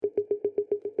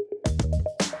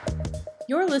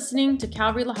You're listening to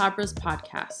Calvary La Habra's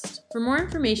podcast. For more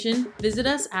information, visit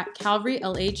us at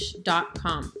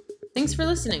calvarylh.com. Thanks for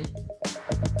listening. Why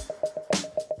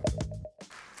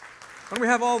don't we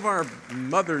have all of our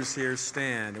mothers here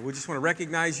stand? And we just want to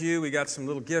recognize you. We got some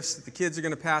little gifts that the kids are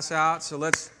going to pass out. So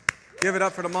let's give it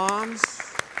up for the moms.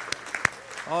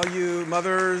 All you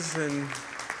mothers and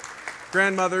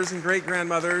grandmothers and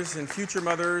great-grandmothers and future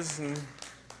mothers and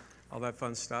all that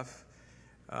fun stuff.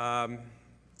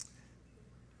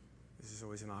 This is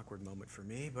always an awkward moment for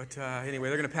me. But anyway,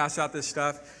 they're going to pass out this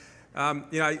stuff.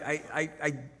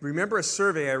 I remember a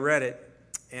survey, I read it,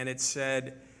 and it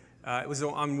said, it was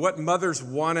on what mothers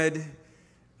wanted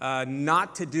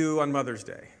not to do on Mother's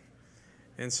Day.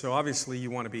 And so obviously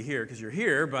you want to be here because you're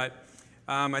here, but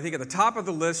I think at the top of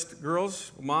the list,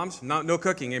 girls, moms, no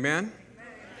cooking, amen?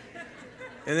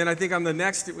 And then I think on the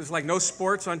next, it was like no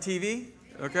sports on TV,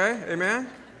 okay, amen?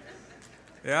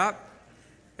 Yeah.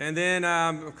 And then,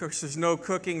 of course, there's no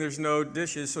cooking, there's no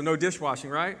dishes, so no dishwashing,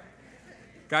 right?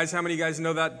 Guys, how many of you guys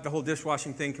know that the whole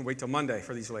dishwashing thing can wait till Monday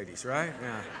for these ladies, right?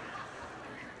 Yeah.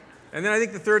 And then I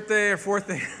think the third thing or fourth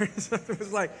thing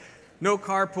was like no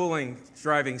carpooling,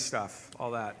 driving stuff, all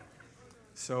that.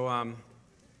 So, and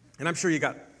I'm sure you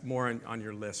got more on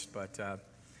your list. But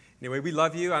anyway, we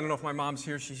love you. I don't know if my mom's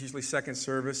here. She's usually second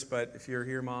service. But if you're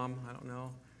here, Mom, I don't know.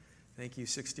 Thank you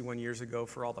 61 years ago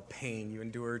for all the pain you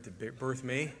endured to birth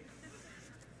me.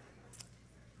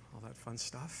 All that fun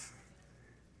stuff.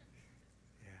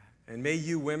 Yeah. And may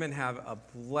you women have a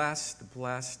blessed,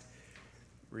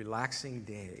 relaxing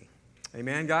day.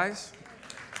 Amen, guys?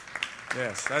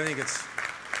 Yes, I think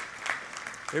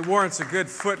it warrants a good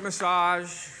foot massage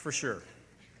for sure.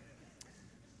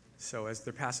 So as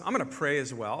they're passing, I'm going to pray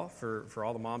as well for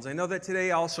all the moms. I know that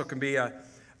today also can be a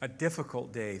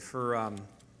difficult day for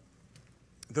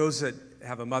those that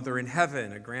have a mother in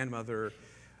heaven, a grandmother,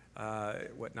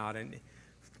 whatnot. And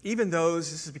even those,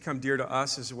 this has become dear to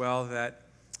us as well, that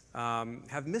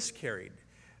have miscarried.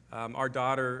 Our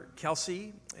daughter,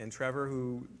 Kelsey, and Trevor,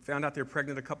 who found out they were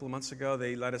pregnant a couple of months ago,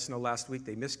 they let us know last week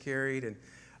they miscarried, and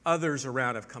others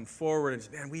around have come forward and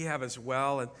said, man, we have as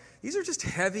well. And these are just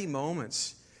heavy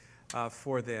moments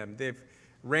for them. They've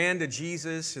ran to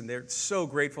Jesus, and they're so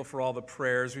grateful for all the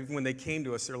prayers. Even when they came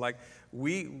to us, they're like,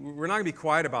 we're not going to be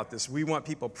quiet about this. We want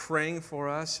people praying for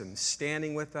us and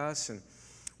standing with us, and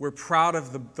we're proud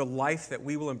of the life that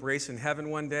we will embrace in heaven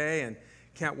one day, and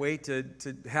can't wait to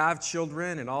have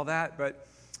children and all that. But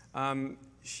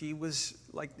she was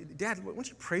like, Dad, why don't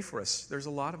you pray for us? There's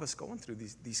a lot of us going through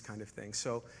these kind of things.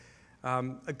 So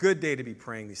a good day to be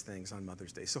praying these things on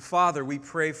Mother's Day. So Father, we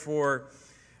pray for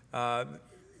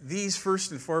these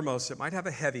first and foremost that might have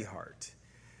a heavy heart.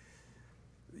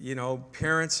 You know,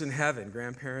 parents in heaven,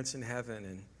 grandparents in heaven,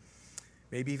 and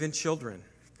maybe even children.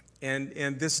 And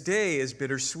this day is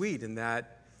bittersweet in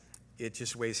that it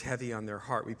just weighs heavy on their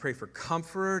heart. We pray for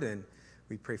comfort and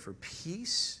we pray for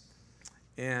peace.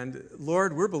 And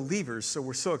Lord, we're believers, so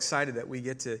we're so excited that we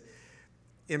get to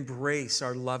embrace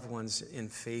our loved ones in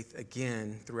faith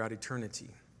again throughout eternity.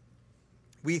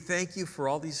 We thank you for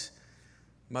all these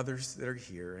mothers that are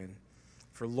here, and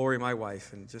for Lori, my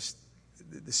wife, and just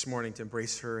this morning to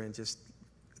embrace her and just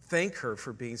thank her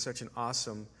for being such an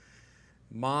awesome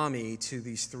mommy to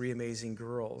these three amazing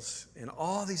girls and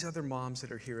all these other moms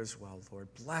that are here as well, Lord.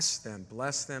 Bless them,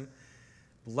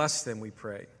 we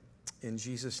pray. In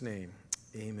Jesus' name,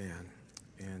 amen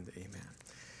and amen.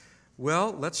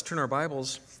 Well, let's turn our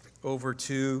Bibles over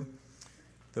to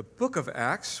the book of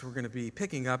Acts. We're going to be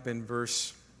picking up in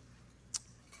verse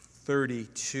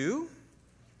 32.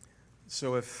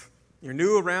 So if you're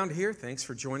new around here, thanks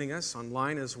for joining us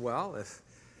online as well. If,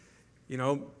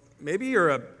 maybe you're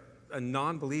a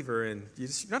non-believer and you're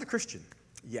not a Christian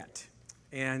yet,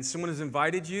 and someone has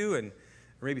invited you or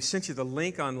maybe sent you the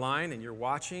link online and you're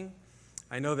watching.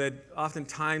 I know that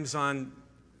oftentimes on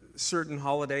certain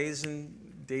holidays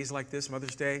and days like this,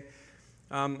 Mother's Day,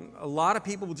 a lot of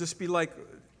people will just be like,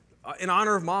 in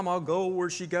honor of Mom, I'll go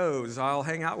where she goes. I'll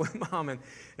hang out with Mom,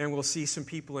 and we'll see some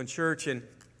people in church. And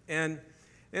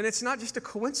it's not just a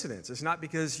coincidence. It's not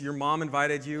because your mom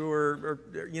invited you or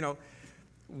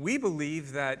we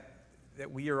believe that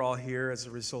we are all here as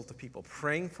a result of people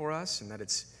praying for us, and that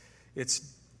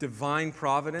it's divine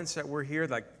providence that we're here.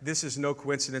 Like, this is no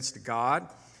coincidence to God.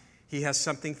 He has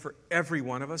something for every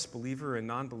one of us, believer and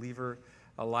non-believer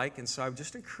alike. And so I would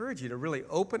just encourage you to really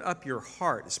open up your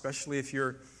heart, especially if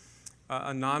you're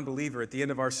a non-believer. At the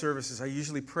end of our services, I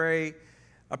usually pray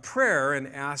a prayer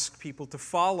and ask people to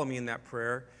follow me in that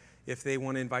prayer if they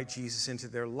want to invite Jesus into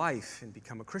their life and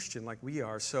become a Christian like we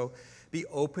are. So be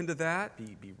open to that.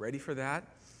 Be ready for that.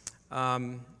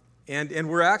 And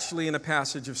we're actually in a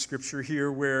passage of Scripture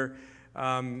here where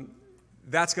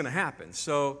that's going to happen.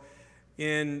 So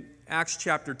in Acts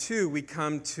chapter 2, we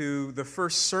come to the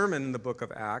first sermon in the book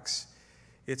of Acts.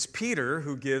 It's Peter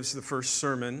who gives the first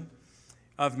sermon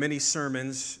of many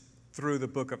sermons through the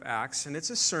book of Acts, and it's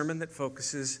a sermon that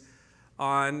focuses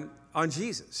on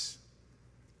Jesus.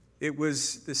 It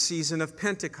was the season of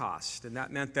Pentecost, and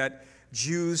that meant that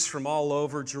Jews from all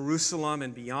over Jerusalem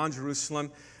and beyond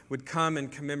Jerusalem would come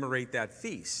and commemorate that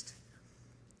feast.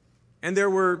 And there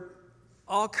were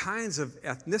all kinds of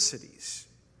ethnicities.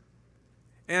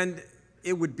 And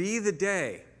it would be the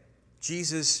day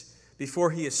Jesus,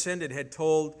 before he ascended, had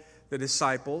told the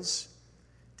disciples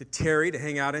to tarry, to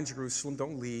hang out in Jerusalem,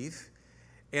 don't leave.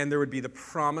 And there would be the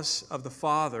promise of the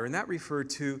Father. And that referred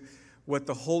to what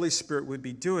the Holy Spirit would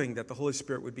be doing, that the Holy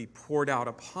Spirit would be poured out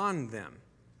upon them.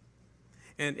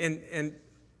 And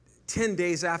 10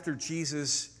 days after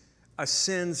Jesus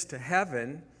ascends to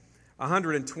heaven,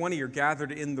 120 are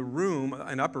gathered in the room,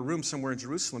 an upper room somewhere in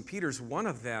Jerusalem. Peter's one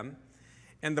of them.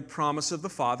 And the promise of the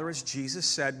Father, as Jesus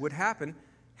said would happen,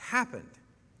 happened.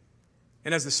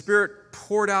 And as the Spirit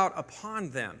poured out upon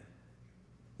them,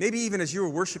 maybe even as you were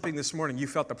worshiping this morning, you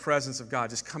felt the presence of God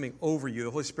just coming over you,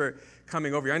 the Holy Spirit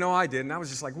coming over you. I know I did, and I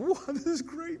was just like, whoa, this is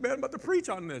great, man. I'm about to preach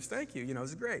on this. Thank you. This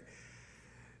is great.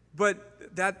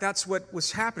 But that's what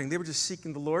was happening. They were just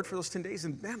seeking the Lord for those 10 days,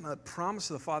 and man, the promise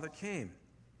of the Father came.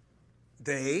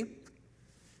 They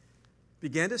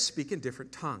began to speak in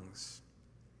different tongues.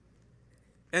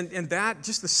 And that,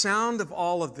 just the sound of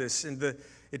all of this, and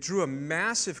it drew a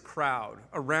massive crowd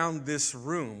around this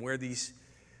room where these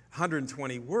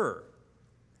 120 were.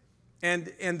 And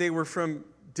they were from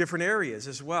different areas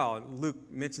as well. Luke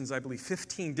mentions, I believe,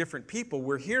 15 different people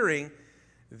were hearing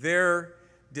their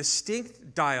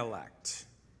distinct dialect.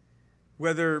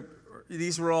 Whether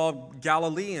these were all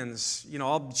Galileans,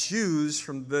 all Jews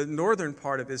from the northern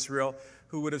part of Israel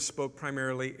who would have spoke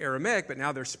primarily Aramaic, but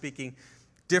now they're speaking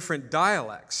different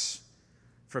dialects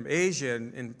from Asia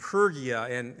and Pergia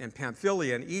and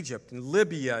Pamphylia and Egypt and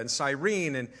Libya and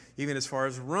Cyrene and even as far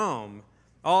as Rome.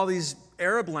 All these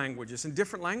Arab languages and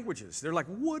different languages. They're like,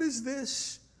 what is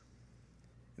this?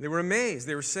 And they were amazed.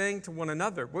 They were saying to one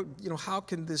another, how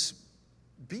can this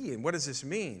be? And what does this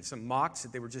mean? Some mocked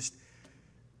that they were just,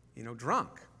 drunk.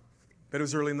 But it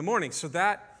was early in the morning. So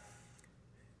that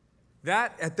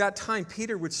at that time,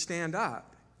 Peter would stand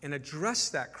up and address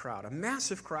that crowd, a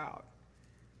massive crowd.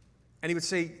 And he would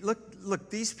say,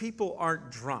 look, these people aren't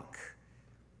drunk.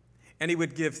 And he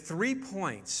would give 3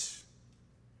 points,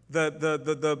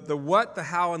 the what, the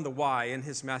how, and the why in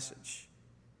his message.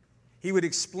 He would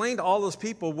explain to all those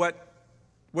people what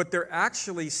they're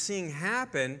actually seeing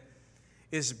happen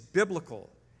is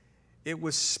biblical. It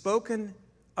was spoken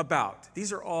about.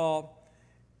 These are all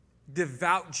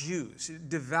devout Jews,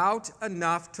 devout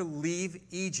enough to leave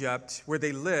Egypt where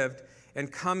they lived and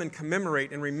come and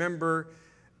commemorate and remember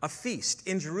a feast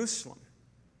in Jerusalem.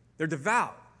 They're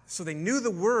devout, so they knew the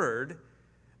word,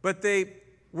 but they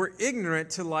were ignorant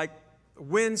to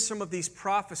when some of these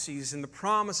prophecies and the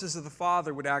promises of the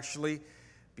Father would actually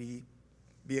be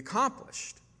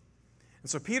accomplished. And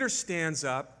so Peter stands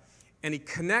up and he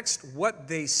connects what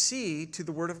they see to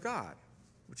the Word of God,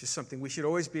 which is something we should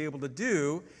always be able to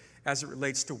do as it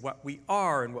relates to what we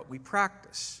are and what we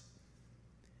practice.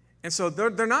 And so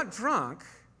they're not drunk.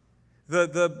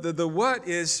 The what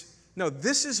is, no,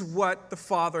 this is what the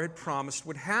Father had promised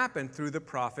would happen through the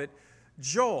prophet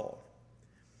Joel.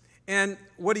 And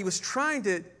what he was trying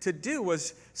to do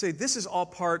was say this is all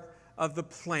part of the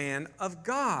plan of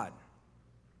God.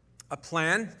 A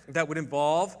plan that would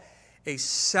involve a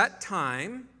set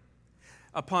time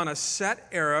upon a set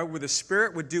era where the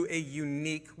Spirit would do a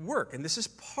unique work. And this is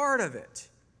part of it.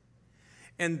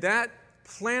 And that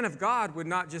plan of God would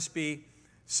not just be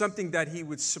something that he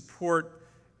would support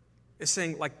as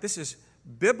saying, this is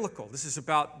biblical. This is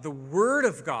about the Word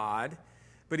of God.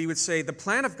 But he would say the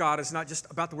plan of God is not just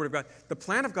about the Word of God. The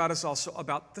plan of God is also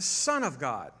about the Son of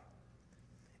God.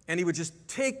 And he would just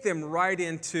take them right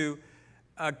into,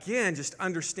 again, just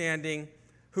understanding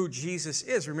who Jesus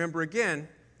is. Remember, again,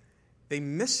 they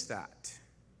missed that.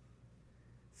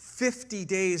 50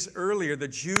 days earlier, the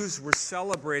Jews were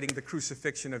celebrating the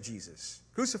crucifixion of Jesus.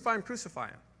 Crucify him, crucify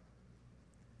him.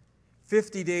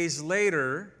 50 days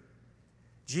later,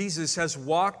 Jesus has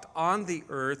walked on the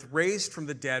earth, raised from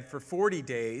the dead for 40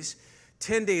 days.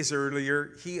 10 days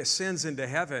earlier, he ascends into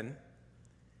heaven.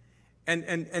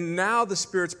 And now the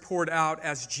Spirit's poured out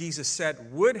as Jesus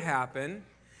said would happen.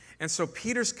 And so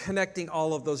Peter's connecting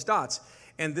all of those dots.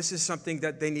 And this is something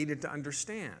that they needed to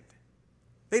understand.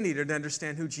 They needed to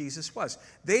understand who Jesus was.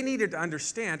 They needed to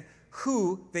understand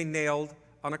who they nailed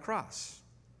on a cross.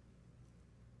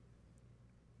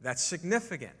 That's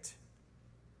significant.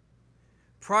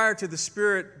 Prior to the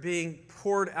Spirit being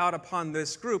poured out upon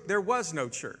this group, there was no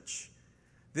church.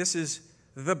 This is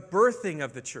the birthing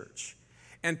of the church.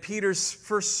 And Peter's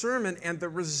first sermon and the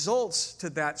results to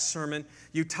that sermon,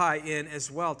 you tie in as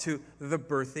well to the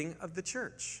birthing of the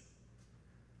church.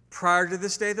 Prior to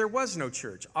this day, there was no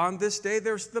church. On this day,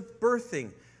 there's the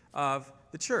birthing of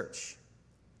the church.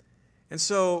 And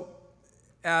so,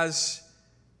 as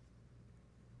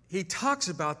he talks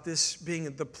about this being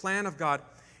the plan of God,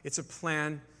 it's a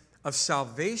plan of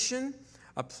salvation,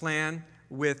 a plan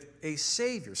with a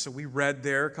Savior. So we read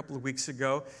there a couple of weeks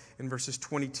ago in verses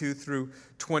 22 through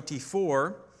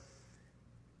 24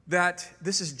 that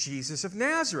this is Jesus of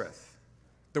Nazareth,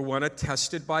 the one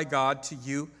attested by God to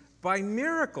you by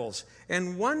miracles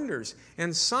and wonders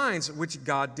and signs which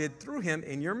God did through him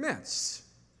in your midst.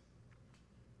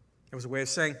 It was a way of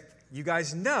saying, you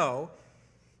guys know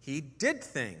he did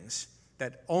things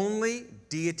that only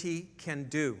deity can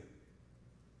do.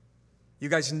 You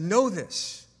guys know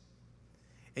this.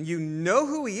 And you know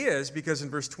who he is because in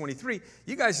verse 23,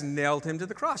 you guys nailed him to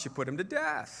the cross. You put him to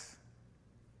death.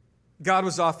 God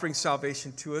was offering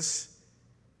salvation to us.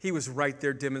 He was right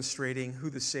there demonstrating who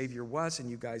the Savior was, and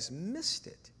you guys missed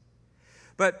it.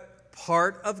 But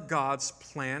part of God's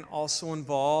plan also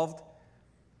involved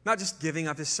not just giving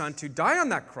up his Son to die on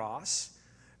that cross,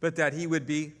 but that he would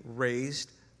be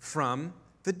raised from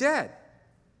the dead.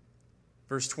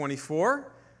 Verse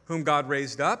 24, whom God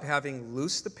raised up, having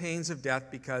loosed the pains of death,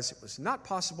 because it was not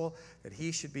possible that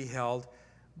he should be held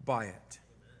by it.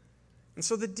 And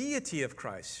so the deity of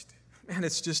Christ, man,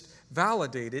 it's just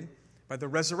validated by the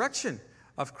resurrection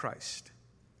of Christ.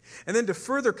 And then to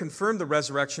further confirm the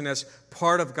resurrection as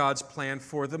part of God's plan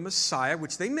for the Messiah,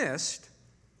 which they missed,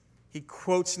 he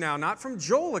quotes now, not from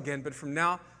Joel again, but from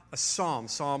now a psalm,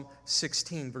 Psalm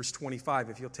 16, verse 25,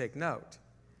 if you'll take note.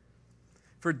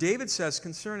 For David says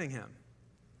concerning him,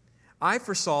 I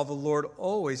foresaw the Lord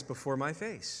always before my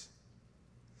face.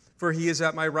 For he is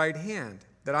at my right hand,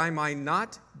 that I might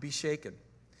not be shaken.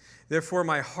 Therefore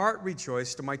my heart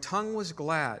rejoiced, and my tongue was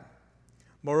glad.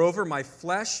 Moreover, my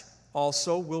flesh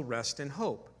also will rest in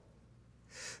hope.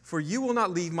 For you will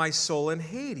not leave my soul in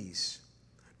Hades,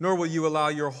 nor will you allow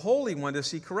your Holy One to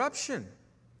see corruption.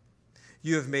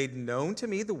 You have made known to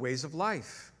me the ways of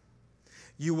life.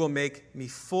 You will make me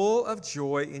full of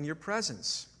joy in your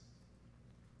presence.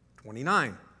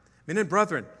 29. Men and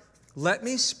brethren, let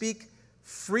me speak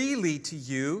freely to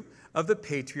you of the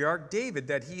patriarch David,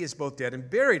 that he is both dead and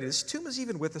buried. His tomb is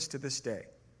even with us to this day.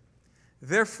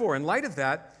 Therefore, in light of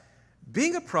that,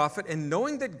 being a prophet and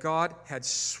knowing that God had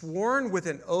sworn with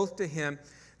an oath to him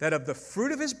that of the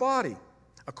fruit of his body,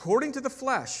 according to the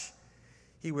flesh,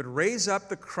 he would raise up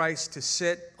the Christ to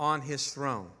sit on his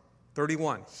throne.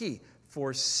 31. He,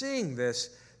 foreseeing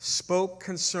this, spoke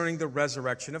concerning the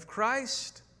resurrection of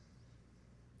Christ,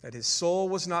 that his soul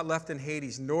was not left in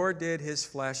Hades, nor did his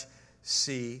flesh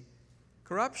see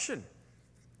corruption.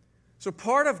 So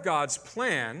part of God's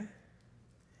plan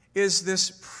is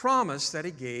this promise that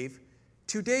he gave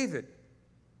to David.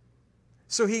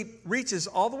 So he reaches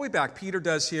all the way back, Peter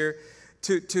does here,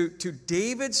 to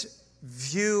David's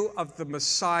view of the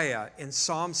Messiah in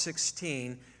Psalm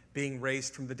 16 being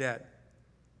raised from the dead.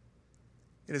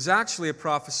 It is actually a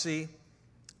prophecy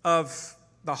of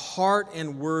the heart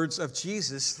and words of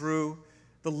Jesus through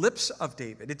the lips of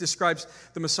David. It describes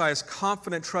the Messiah's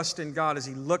confident trust in God as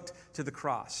he looked to the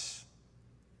cross.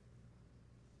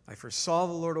 I foresaw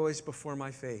the Lord always before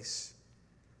my face,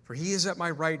 for he is at my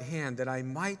right hand, that I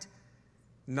might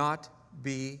not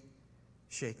be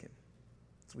shaken.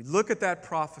 So we look at that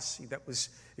prophecy that was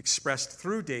expressed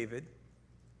through David,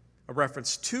 a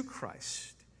reference to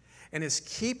Christ, and is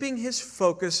keeping his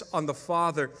focus on the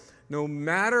Father no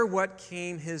matter what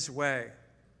came his way.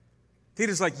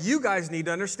 Peter's like, you guys need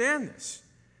to understand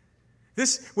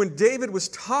this. When David was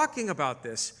talking about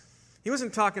this, he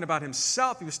wasn't talking about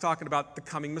himself, he was talking about the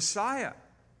coming Messiah.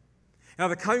 Now,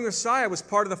 the coming Messiah was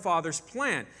part of the Father's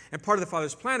plan, and part of the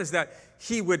Father's plan is that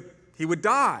he would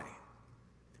die.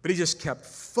 But he just kept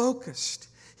focused.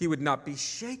 He would not be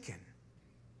shaken.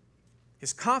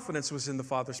 His confidence was in the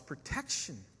Father's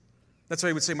protection. That's why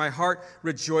he would say, my heart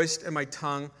rejoiced and my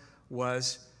tongue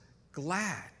was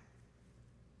glad.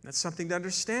 That's something to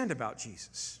understand about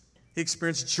Jesus. He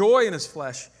experienced joy in his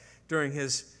flesh during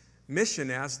his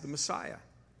mission as the Messiah.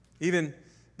 Even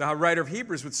the writer of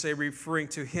Hebrews would say, referring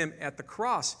to him at the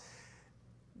cross,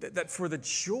 that for the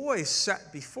joy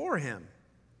set before him,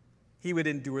 he would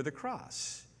endure the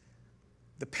cross.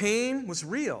 The pain was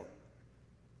real.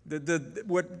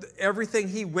 Everything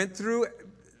he went through,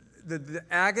 the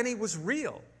agony was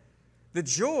real. The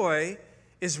joy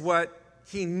is what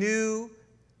he knew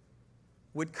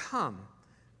would come.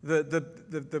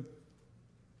 The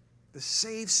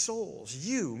saved souls,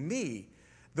 you, me,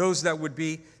 those that would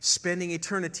be spending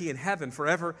eternity in heaven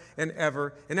forever and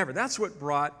ever and ever. That's what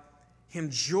brought him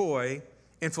joy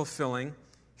in fulfilling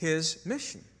his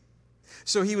mission.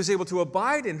 So he was able to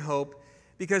abide in hope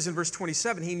because in verse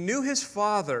 27, he knew his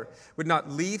Father would not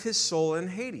leave his soul in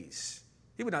Hades.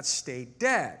 He would not stay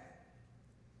dead.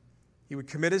 He would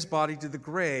commit his body to the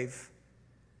grave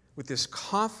with this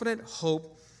confident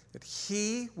hope that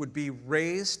he would be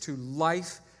raised to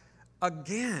life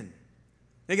again.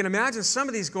 You can imagine some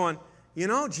of these going,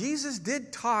 Jesus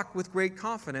did talk with great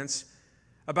confidence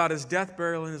about his death,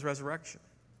 burial, and his resurrection.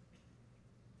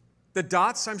 The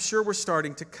dots, I'm sure, were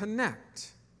starting to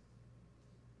connect.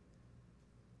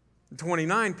 In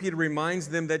 29, Peter reminds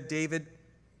them that David,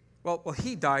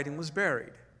 he died and was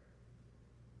buried.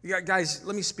 Guys,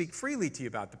 let me speak freely to you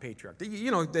about the patriarch.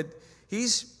 You know that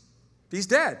he's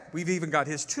dead. We've even got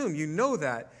his tomb. You know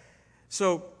that.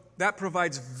 So that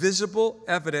provides visible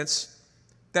evidence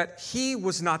that he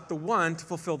was not the one to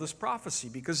fulfill this prophecy,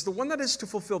 because the one that is to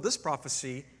fulfill this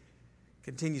prophecy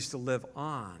continues to live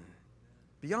on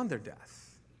beyond their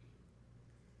death.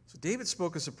 So David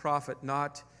spoke as a prophet,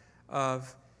 not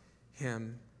of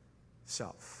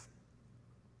himself.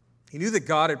 He knew that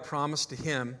God had promised to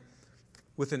him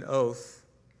with an oath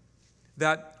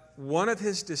that one of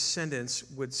his descendants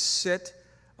would sit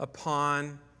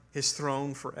upon his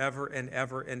throne forever and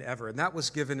ever and ever. And that was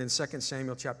given in 2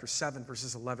 Samuel chapter 7,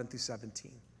 verses 11 through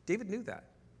 17. David knew that.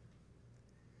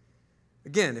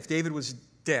 Again, if David was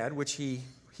dead, which he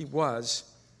was,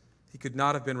 he could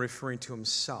not have been referring to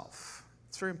himself.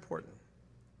 It's very important.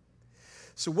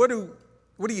 So what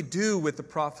do you do with the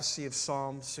prophecy of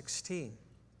Psalm 16?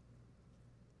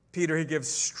 Peter, he gives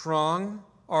strong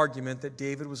argument that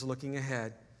David was looking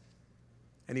ahead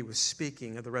and he was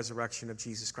speaking of the resurrection of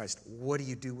Jesus Christ. What do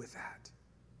you do with that?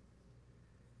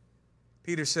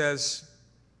 Peter says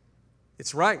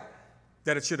it's right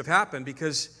that it should have happened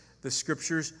because the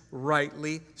Scriptures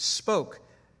rightly spoke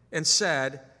and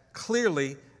said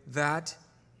clearly that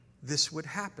this would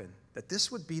happen, that this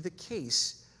would be the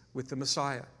case with the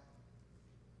Messiah.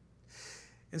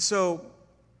 And so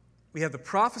we have the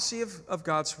prophecy of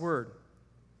God's Word.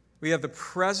 We have the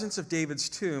presence of David's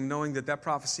tomb, knowing that that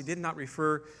prophecy did not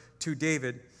refer to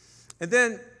David. And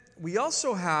then we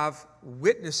also have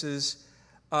witnesses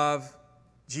of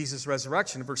Jesus'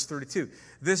 resurrection. In verse 32,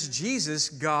 this Jesus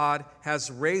God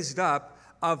has raised up,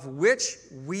 of which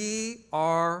we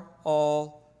are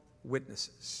all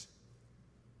witnesses.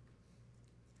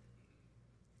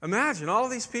 Imagine all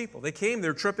of these people. They came,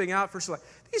 they're tripping out. First,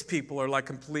 these people are like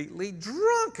completely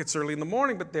drunk. It's early in the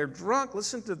morning, but they're drunk.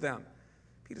 Listen to them.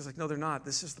 Peter's like, no, they're not.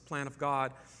 This is the plan of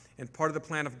God. And part of the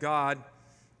plan of God,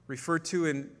 referred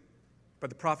to by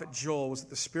the prophet Joel, was that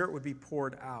the Spirit would be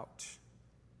poured out.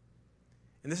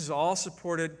 And this is all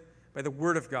supported by the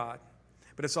Word of God.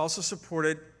 But it's also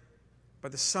supported by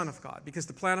the Son of God. Because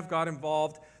the plan of God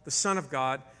involved the Son of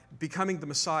God becoming the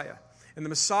Messiah. And the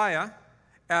Messiah,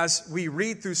 as we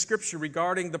read through Scripture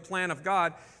regarding the plan of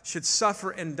God, should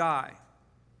suffer and die.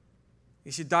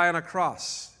 He should die on a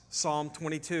cross. Psalm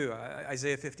 22,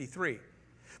 Isaiah 53.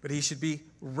 But he should be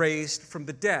raised from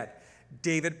the dead.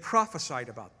 David prophesied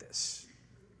about this.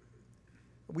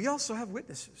 We also have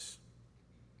witnesses.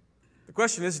 The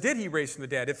question is, did he raise from the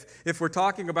dead? If we're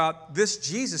talking about this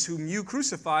Jesus whom you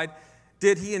crucified,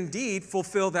 did he indeed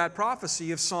fulfill that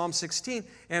prophecy of Psalm 16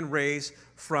 and raise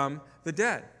from the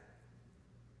dead?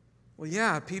 Well,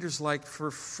 yeah, Peter's like,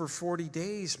 for 40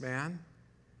 days, man.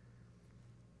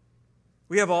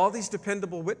 We have all these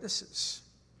dependable witnesses.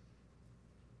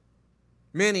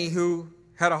 Many who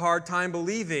had a hard time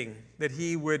believing that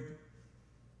he would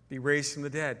be raised from the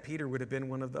dead. Peter would have been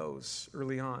one of those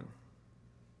early on.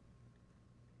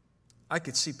 I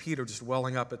could see Peter just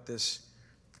welling up at this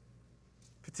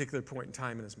particular point in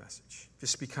time in his message,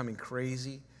 just becoming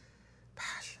crazy,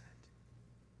 passionate.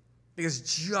 Because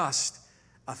just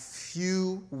a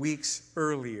few weeks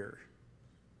earlier,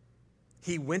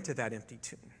 he went to that empty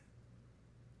tomb.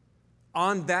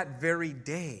 On that very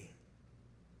day,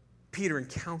 Peter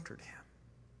encountered him.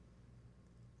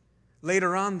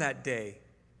 Later on that day,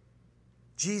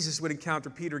 Jesus would encounter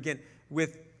Peter again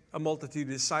with a multitude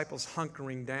of disciples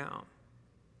hunkering down.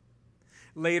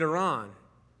 Later on,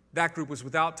 that group was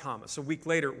without Thomas. A week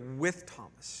later, with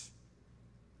Thomas.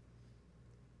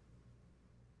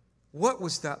 What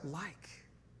was that like?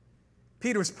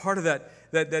 Peter was part of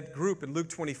that group in Luke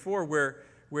 24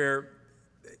 where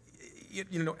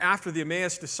after the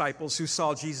Emmaus disciples who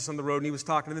saw Jesus on the road and he was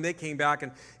talking to them, they came back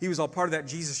and he was all part of that.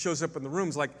 Jesus shows up in the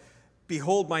rooms like,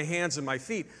 behold my hands and my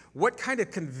feet. What kind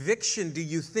of conviction do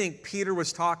you think Peter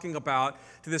was talking about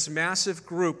to this massive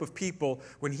group of people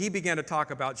when he began to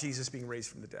talk about Jesus being raised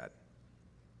from the dead?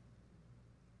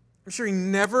 I'm sure he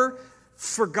never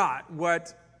forgot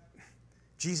what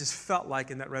Jesus felt like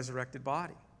in that resurrected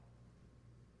body.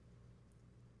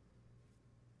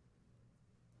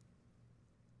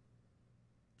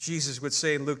 Jesus would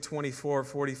say in Luke 24,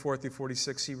 44 through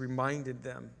 46, he reminded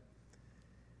them,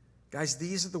 guys,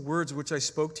 these are the words which I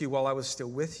spoke to you while I was still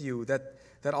with you, that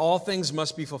all things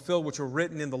must be fulfilled which were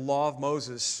written in the law of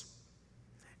Moses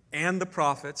and the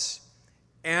prophets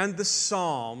and the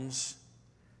Psalms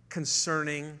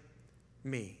concerning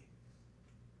me.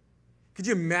 Could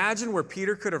you imagine where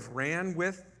Peter could have ran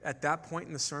with at that point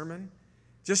in the sermon?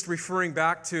 Just referring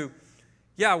back to,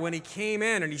 when he came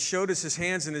in and he showed us his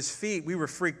hands and his feet, we were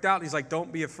freaked out. He's like,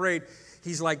 don't be afraid.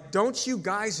 He's like, don't you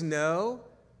guys know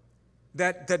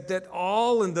that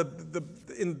all in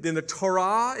the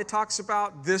Torah it talks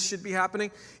about this should be happening?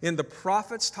 In the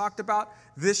prophets talked about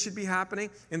this should be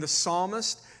happening. In the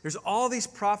psalmist, there's all these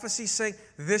prophecies saying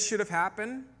this should have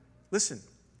happened. Listen,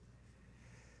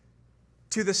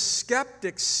 to the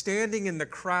skeptic standing in the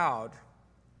crowd,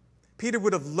 Peter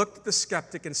would have looked at the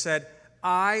skeptic and said,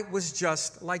 I was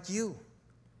just like you.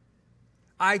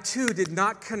 I too did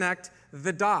not connect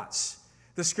the dots,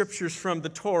 the scriptures from the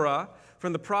Torah,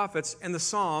 from the prophets and the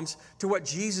Psalms to what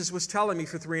Jesus was telling me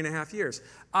for 3.5 years.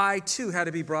 I too had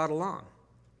to be brought along.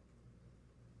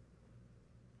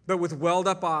 But with welled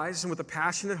up eyes and with a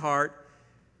passionate heart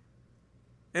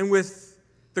and with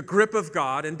the grip of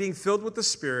God and being filled with the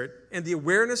Spirit and the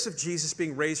awareness of Jesus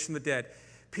being raised from the dead,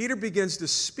 Peter begins to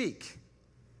speak.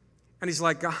 And he's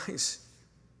like, guys,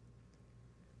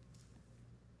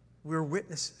 we're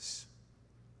witnesses.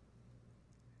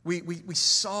 We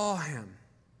saw him.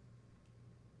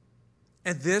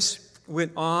 And this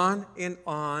went on and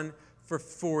on for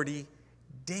 40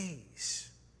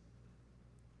 days.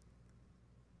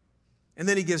 And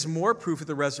then he gives more proof of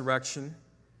the resurrection.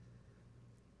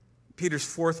 Peter's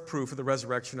fourth proof of the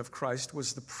resurrection of Christ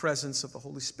was the presence of the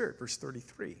Holy Spirit, verse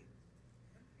 33.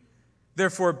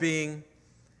 Therefore, being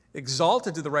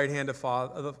exalted to the right hand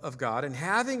of God, and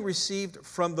having received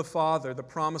from the Father the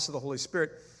promise of the Holy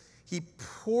Spirit, he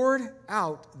poured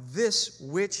out this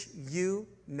which you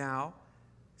now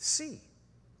see.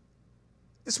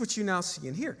 This which you now see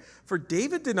and hear. For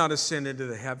David did not ascend into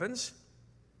the heavens,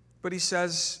 but he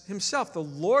says himself, the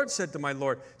Lord said to my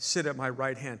Lord, sit at my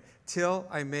right hand till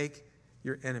I make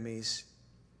your enemies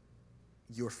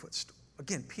your footstool.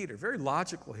 Again, Peter, very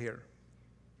logical here.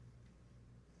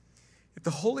 If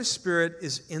the Holy Spirit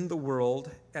is in the world,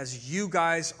 as you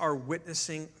guys are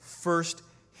witnessing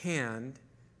firsthand,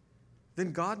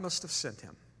 then God must have sent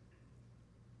him.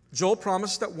 Joel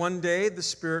promised that one day the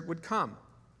Spirit would come.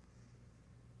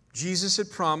 Jesus had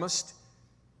promised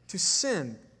to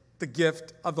send the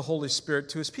gift of the Holy Spirit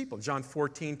to his people. John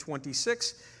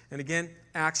 14:26, and again,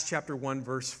 Acts chapter 1,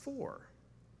 verse 4.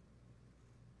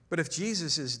 But if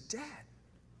Jesus is dead,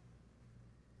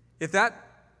 if that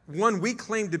one we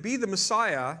claim to be the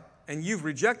Messiah, and you've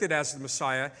rejected as the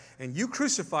Messiah, and you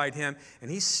crucified him,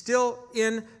 and he's still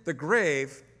in the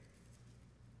grave,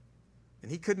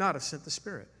 and he could not have sent the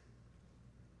Spirit.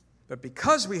 But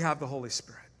because we have the Holy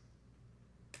Spirit,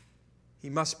 he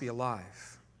must be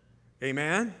alive.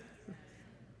 Amen?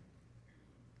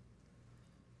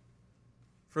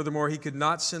 Furthermore, he could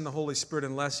not send the Holy Spirit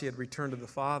unless he had returned to the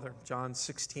Father. John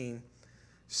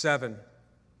 16:7.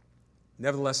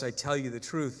 Nevertheless, I tell you the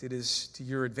truth, it is to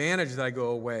your advantage that I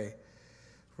go away.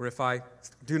 For if I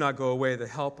do not go away, the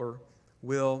Helper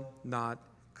will not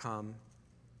come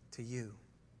to you.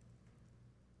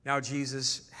 Now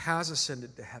Jesus has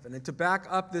ascended to heaven. And to back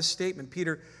up this statement,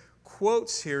 Peter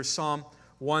quotes here Psalm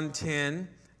 110,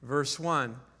 verse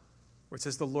 1, where it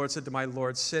says, the Lord said to my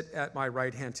Lord, sit at my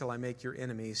right hand till I make your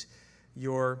enemies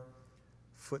your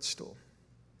footstool.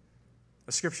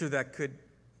 A scripture that could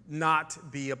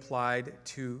not be applied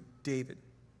to David.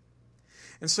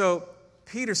 And so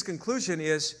Peter's conclusion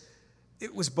is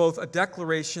it was both a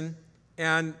declaration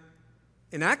and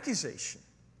an accusation.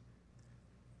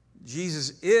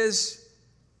 Jesus is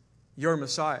your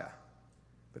Messiah.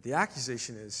 But the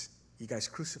accusation is, you guys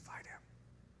crucified him.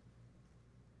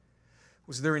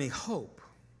 Was there any hope?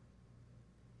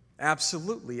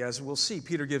 Absolutely, as we'll see.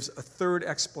 Peter gives a third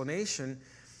explanation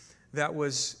that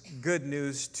was good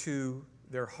news to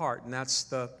their heart, and that's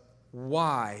the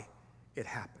why it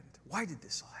happened. Why did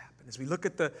this all happen? As we look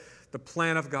at the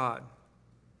plan of God,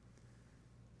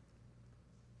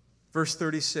 Verse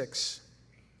 36.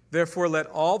 Therefore, let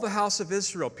all the house of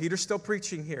Israel, Peter's still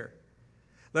preaching here,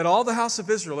 let all the house of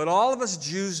Israel, let all of us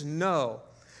Jews know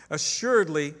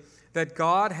assuredly that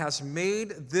God has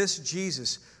made this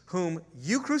Jesus, whom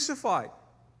you crucified,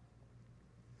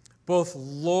 both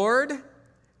Lord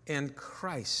and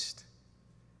Christ.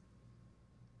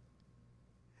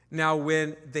 Now,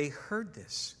 when they heard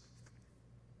this,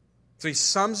 so he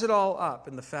sums it all up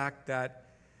in the fact that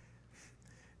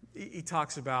he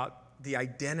talks about the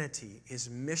identity, his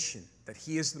mission, that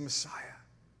he is the Messiah.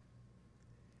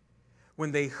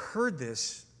 When they heard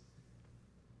this,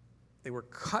 they were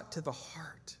cut to the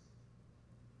heart.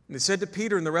 And they said to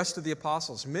Peter and the rest of the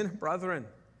apostles, Men and brethren,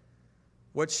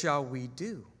 what shall we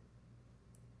do?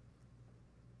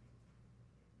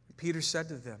 Peter said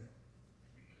to them,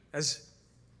 as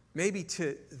maybe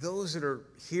to those that are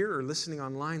here or listening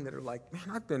online that are like, man,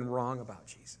 I've been wrong about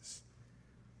Jesus.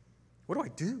 What do I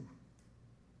do?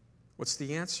 What's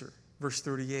the answer? Verse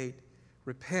 38,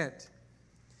 repent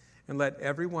and let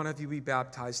every one of you be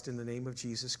baptized in the name of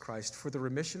Jesus Christ for the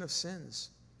remission of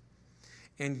sins,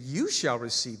 and you shall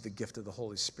receive the gift of the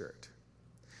Holy Spirit.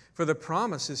 For the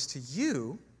promise is to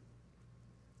you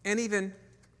and even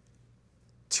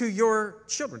to your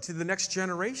children, to the next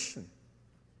generation,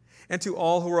 and to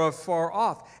all who are far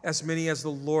off, as many as the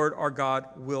Lord our God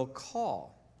will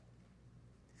call.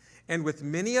 And with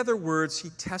many other words he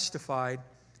testified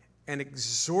and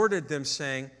exhorted them,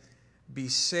 saying, Be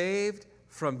saved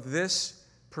from this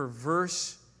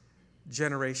perverse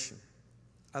generation.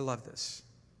 I love this.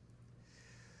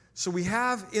 So we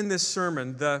have in this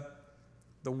sermon the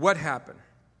what happened,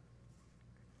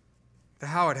 the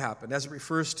how it happened, as it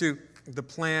refers to the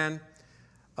plan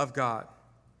of God.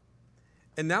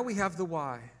 And now we have the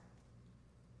why.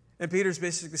 And Peter's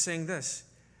basically saying this: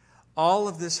 all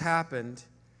of this happened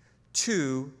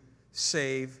to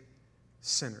save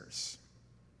sinners.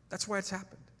 That's why it's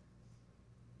happened.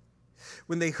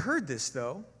 When they heard this,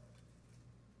 though,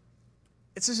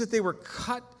 it says that they were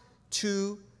cut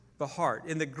to the heart.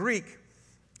 In the Greek,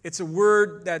 it's a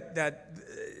word that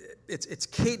it's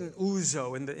katen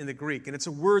ouzo in the Greek, and it's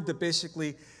a word that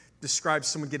basically describes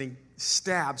someone getting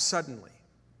stabbed suddenly,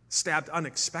 stabbed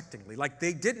unexpectedly. Like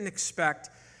they didn't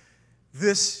expect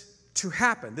this to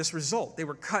happen, this result. They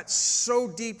were cut so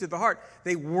deep to the heart,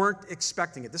 they weren't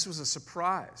expecting it. This was a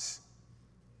surprise.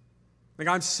 Like,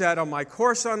 I'm set on my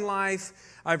course on life.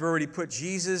 I've already put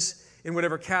Jesus in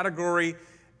whatever category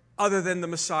other than the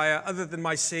Messiah, other than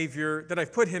my Savior, that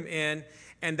I've put him in,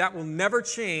 and that will never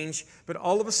change. But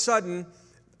all of a sudden,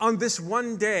 on this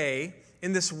one day,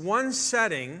 in this one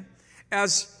setting,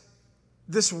 as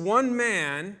this one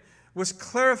man was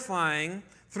clarifying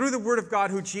through the Word of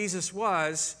God who Jesus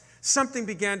was, something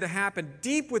began to happen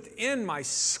deep within my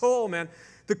soul, man.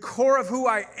 The core of who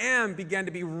I am began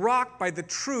to be rocked by the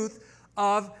truth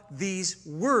of these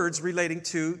words relating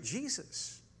to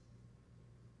Jesus.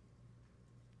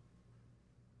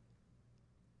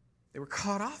 They were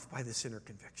caught off by this inner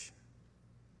conviction.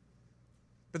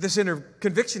 But this inner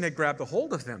conviction had grabbed a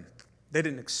hold of them. They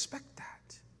didn't expect that.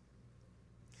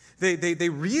 They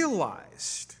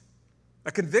realized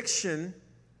a conviction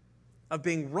of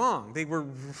being wrong. They were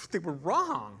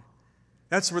wrong.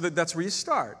 That's where you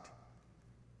start.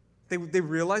 They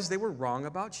realized they were wrong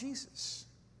about Jesus.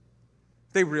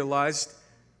 They realized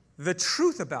the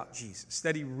truth about Jesus,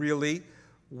 that he really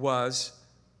was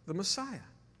the Messiah.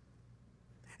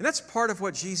 And that's part of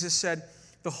what Jesus said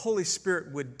the Holy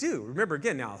Spirit would do. Remember,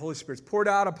 again, now, the Holy Spirit's poured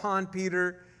out upon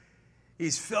Peter.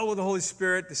 He's filled with the Holy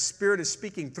Spirit. The Spirit is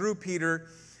speaking through Peter.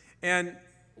 And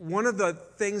one of the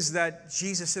things that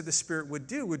Jesus said the Spirit would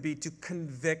do would be to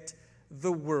convict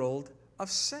the world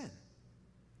of sin.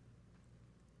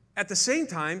 At the same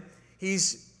time,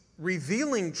 he's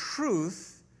revealing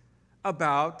truth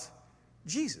about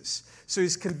Jesus. So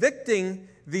he's convicting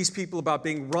these people about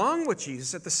being wrong with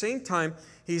Jesus. At the same time,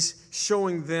 he's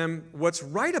showing them what's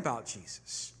right about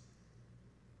Jesus.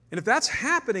 And if that's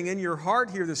happening in your heart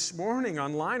here this morning,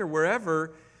 online or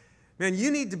wherever, man,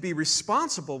 you need to be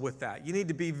responsible with that. You need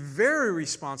to be very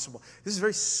responsible. This is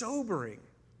very sobering.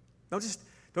 Don't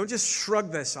just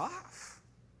shrug this off.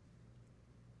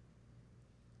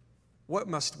 What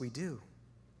must we do?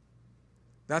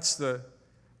 That's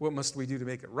what must we do to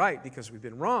make it right, because we've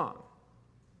been wrong.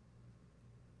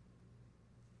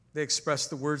 They expressed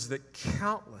the words that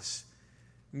countless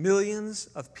millions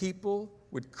of people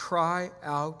would cry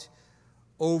out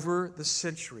over the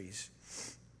centuries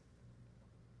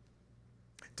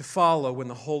to follow when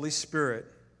the Holy Spirit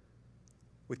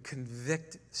would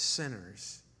convict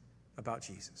sinners about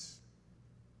Jesus.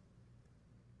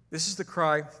 This is the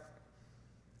cry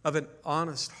of an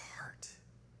honest heart.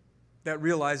 that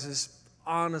realizes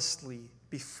honestly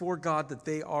before God that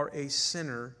they are a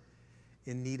sinner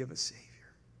in need of a Savior.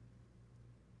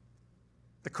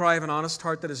 The cry of an honest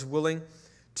heart that is willing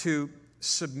to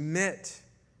submit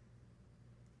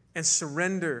and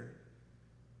surrender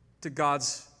to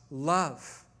God's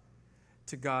love,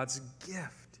 to God's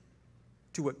gift,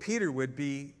 to what Peter would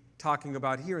be talking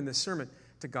about here in this sermon,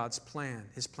 to God's plan,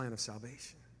 his plan of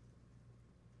salvation.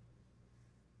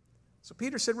 So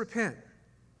Peter said, repent.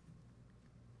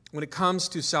 When it comes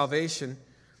to salvation,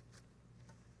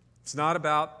 it's not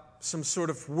about some sort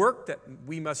of work that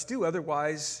we must do.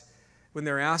 Otherwise, when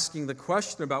they're asking the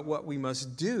question about what we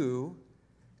must do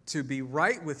to be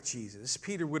right with Jesus,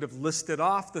 Peter would have listed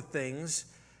off the things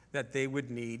that they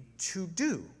would need to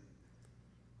do.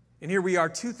 And here we are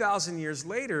 2,000 years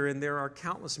later, and there are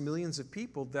countless millions of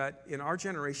people that in our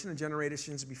generation and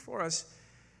generations before us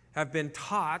have been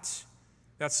taught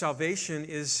that salvation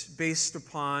is based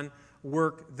upon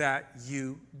work that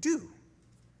you do.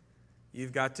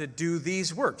 You've got to do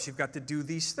these works. You've got to do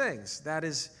these things. That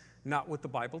is not what the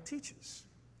Bible teaches.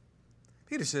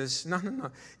 Peter says,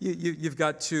 no. You've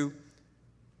got to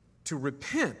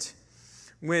repent.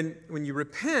 When you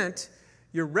repent,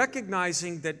 you're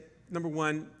recognizing that, number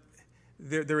one,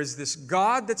 there is this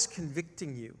God that's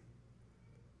convicting you.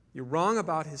 You're wrong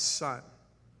about his Son.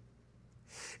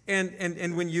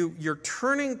 And when you're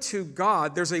turning to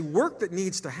God, there's a work that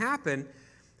needs to happen.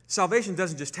 Salvation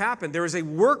doesn't just happen. There is a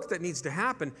work that needs to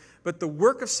happen, but the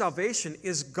work of salvation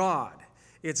is God.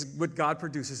 It's what God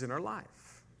produces in our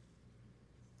life.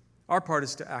 Our part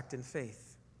is to act in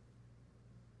faith.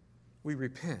 We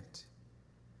repent.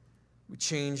 We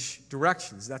change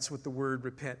directions. That's what the word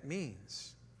repent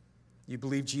means. You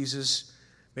believe Jesus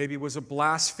maybe was a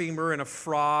blasphemer and a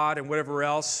fraud and whatever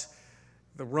else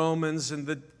the Romans and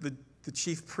the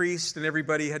chief priest and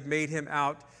everybody had made him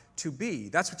out to be.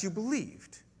 That's what you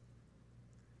believed.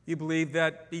 You believed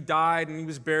that he died and he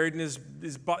was buried, and his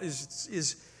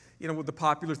the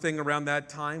popular thing around that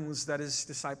time was that his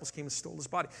disciples came and stole his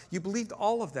body. You believed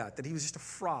all of that he was just a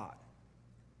fraud.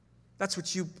 That's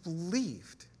what you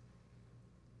believed.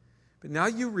 But now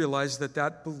you realize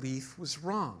that belief was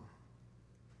wrong.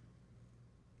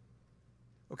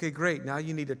 Okay, great. Now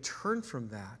you need to turn from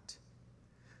that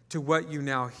to what you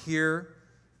now hear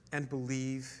and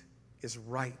believe is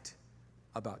right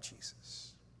about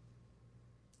Jesus.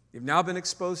 You've now been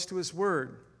exposed to his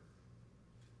word.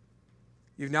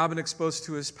 You've now been exposed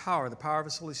to his power, the power of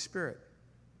his Holy Spirit.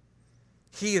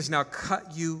 He has now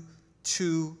cut you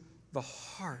to the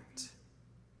heart.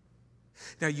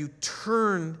 Now you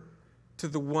turn to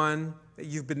the one that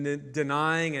you've been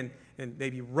denying and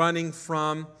maybe running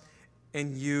from,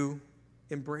 and you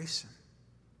embrace him.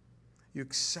 You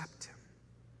accept him.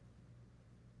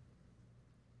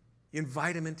 You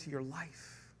invite him into your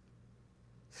life.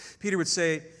 Peter would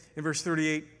say in verse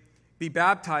 38, be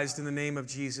baptized in the name of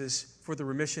Jesus for the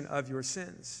remission of your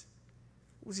sins.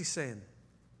 What was he saying?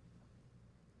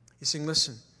 He's saying,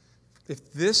 listen,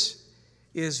 if this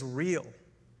is real,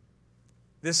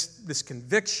 this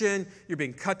conviction, you're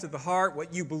being cut to the heart,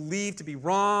 what you believe to be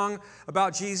wrong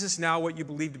about Jesus, now what you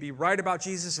believe to be right about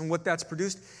Jesus and what that's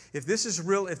produced, if this is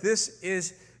real, if this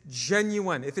is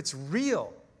genuine, if it's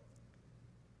real,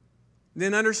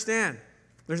 then understand,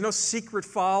 there's no secret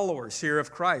followers here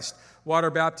of Christ.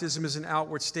 Water baptism is an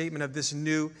outward statement of this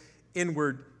new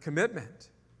inward commitment.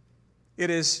 It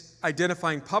is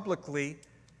identifying publicly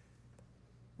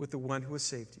with the one who has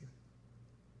saved you.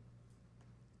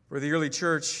 For the early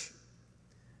church,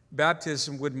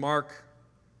 baptism would mark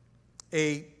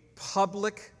a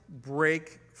public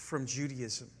break from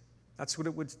Judaism. That's what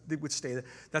it would stay.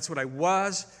 That's what I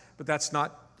was, but that's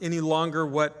not any longer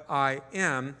what I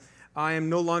am. I am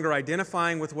no longer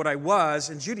identifying with what I was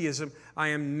in Judaism. I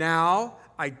am now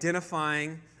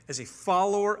identifying as a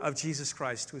follower of Jesus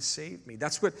Christ who has saved me.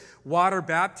 That's what water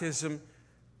baptism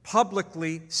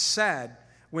publicly said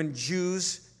when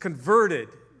Jews converted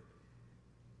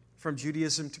from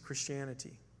Judaism to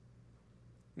Christianity.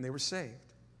 And they were saved.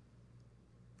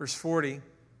 Verse 40,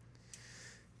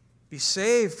 be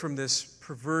saved from this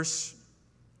perverse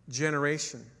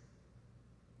generation.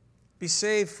 Be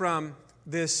saved from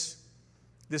this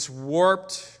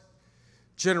warped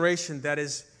generation that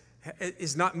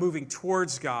is not moving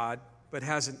towards God, but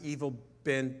has an evil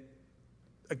bent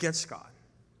against God.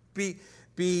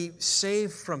 Be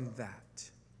saved from that.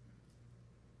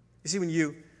 You see, when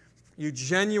you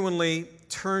genuinely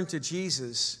turn to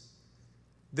Jesus,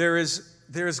 there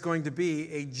is going to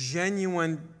be a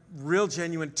real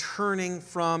genuine turning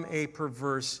from a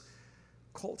perverse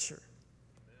culture.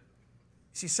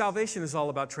 You see, salvation is all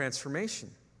about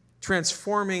transformation.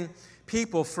 Transforming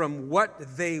people from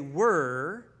what they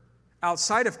were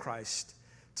outside of Christ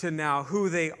to now who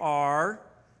they are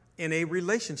in a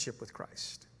relationship with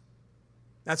Christ.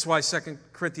 That's why 2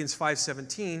 Corinthians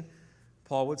 5:17,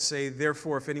 Paul would say,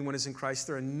 therefore, if anyone is in Christ,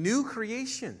 they're a new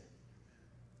creation.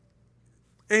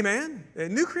 Amen? A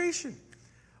new creation.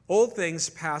 Old things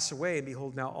pass away, and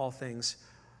behold, now all things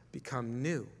become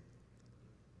new.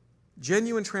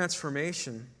 Genuine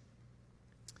transformation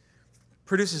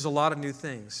produces a lot of new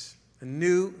things. A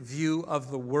new view of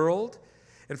the world.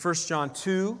 In 1 John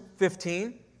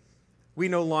 2:15, we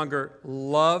no longer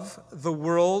love the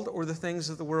world or the things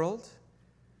of the world.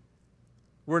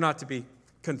 We're not to be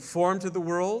conformed to the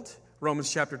world.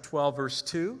 Romans chapter 12, verse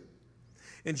 2.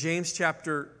 In James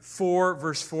chapter 4,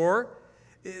 verse 4,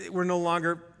 we're no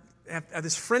longer have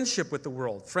this friendship with the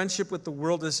world. Friendship with the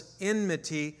world is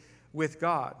enmity with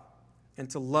God. And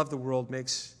to love the world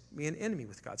makes me an enemy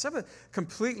with God. So I have a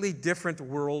completely different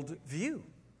world view.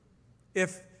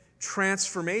 If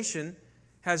transformation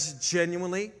has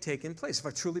genuinely taken place, if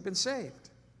I've truly been saved.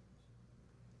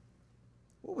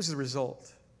 What was the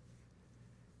result?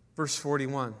 Verse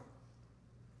 41.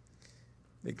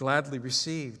 They gladly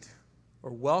received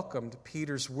or welcomed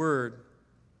Peter's word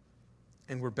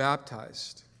and were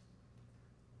baptized.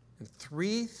 And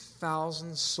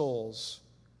 3,000 souls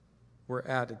were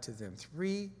added to them.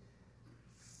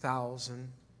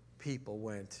 3,000 people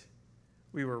went.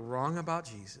 We were wrong about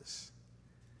Jesus.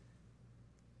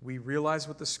 We realized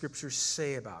what the scriptures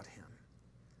say about him.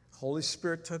 Holy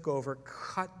Spirit took over,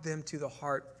 cut them to the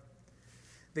heart.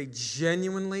 They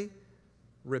genuinely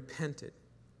repented.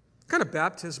 What kind of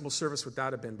baptismal service would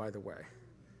that have been, by the way?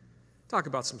 Talk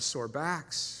about some sore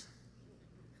backs.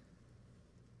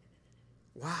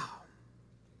 Wow.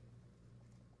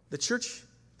 The church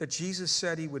that Jesus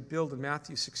said he would build in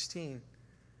Matthew 16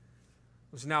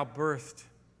 was now birthed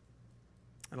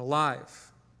and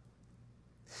alive.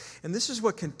 And this is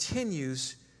what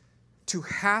continues to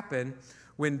happen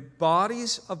when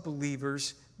bodies of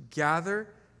believers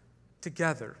gather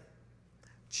together,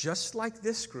 just like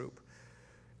this group,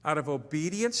 out of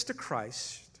obedience to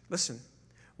Christ, listen,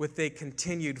 with a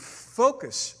continued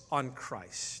focus on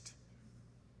Christ,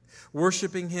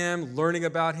 worshiping him, learning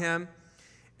about him.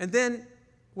 And then,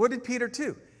 what did Peter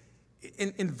do?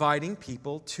 Inviting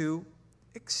people to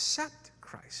accept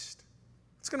Christ.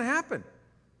 It's going to happen.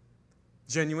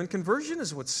 Genuine conversion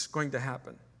is what's going to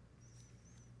happen.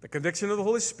 The conviction of the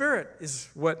Holy Spirit is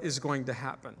what is going to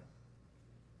happen.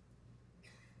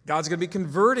 God's going to be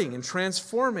converting and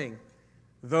transforming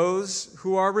those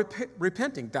who are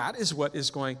repenting. That is what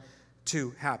is going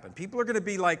to happen. People are going to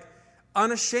be like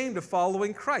unashamed of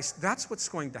following Christ. That's what's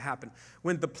going to happen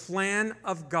when the plan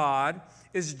of God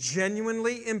is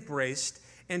genuinely embraced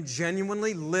and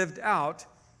genuinely lived out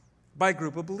by a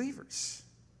group of believers.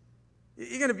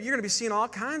 You're going to be seeing all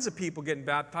kinds of people getting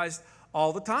baptized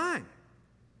all the time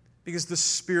because the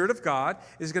Spirit of God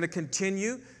is going to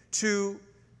continue to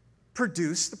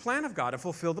produce the plan of God and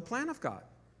fulfill the plan of God.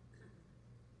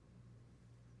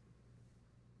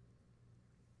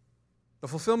 The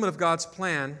fulfillment of God's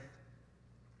plan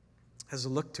has a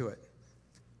look to it.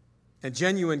 And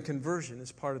genuine conversion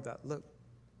is part of that look.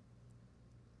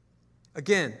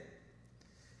 Again,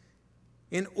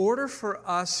 in order for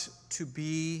us to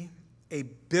be a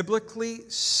biblically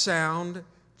sound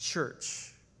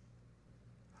church,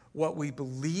 what we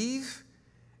believe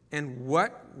and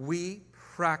what we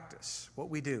practice, what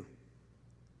we do,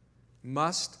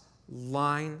 must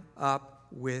line up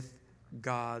with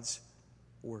God's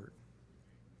word.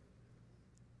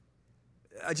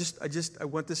 I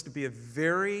want this to be a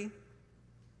very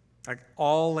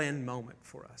all-in moment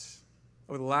for us.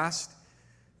 Over the last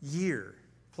year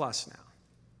plus now,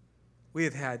 we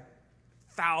have had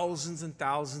thousands and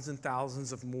thousands and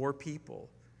thousands of more people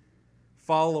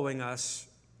following us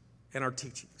and our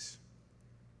teachings.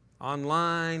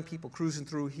 Online, people cruising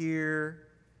through here.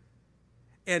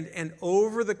 And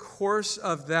over the course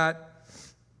of that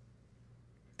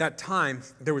time,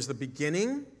 there was the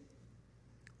beginning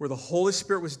where the Holy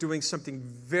Spirit was doing something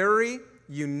very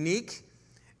unique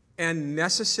and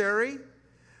necessary,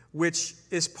 which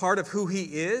is part of who he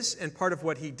is and part of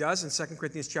what he does. In 2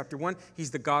 Corinthians chapter 1,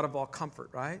 he's the God of all comfort,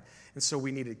 right? And so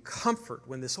we needed comfort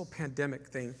when this whole pandemic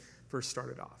thing first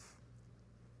started off.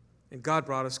 And God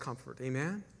brought us comfort.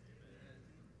 Amen?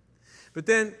 But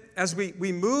then as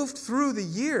we moved through the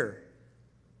year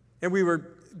and we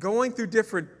were going through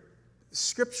different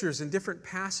scriptures and different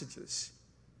passages,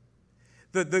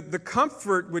 the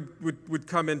comfort would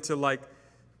come into like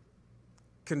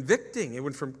convicting. It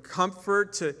went from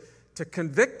comfort to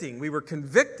convicting. We were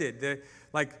convicted.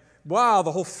 Like, wow,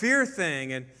 the whole fear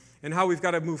thing. and how we've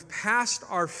got to move past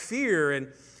our fear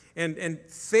and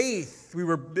faith. We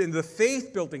were in the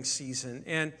faith-building season,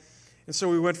 and so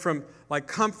we went from like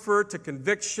comfort to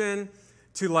conviction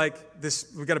to like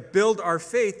this, we've got to build our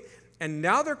faith. And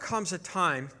now there comes a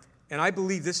time, and I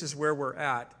believe this is where we're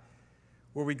at,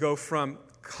 where we go from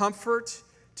comfort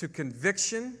to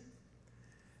conviction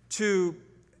to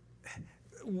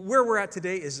where we're at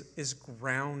today is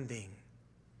grounding.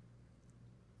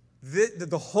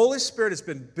 The Holy Spirit has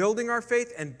been building our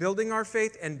faith and building our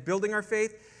faith and building our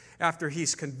faith after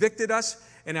He's convicted us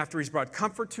and after He's brought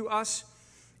comfort to us.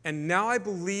 And now I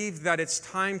believe that it's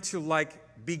time to like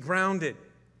be grounded.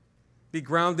 Be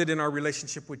grounded in our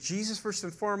relationship with Jesus first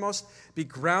and foremost. Be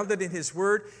grounded in His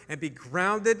Word and be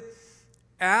grounded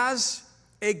as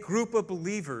a group of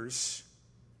believers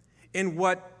in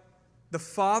what the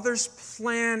Father's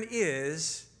plan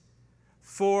is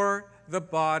for the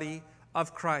body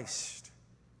of Christ.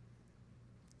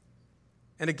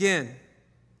 And again,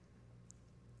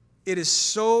 it is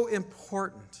so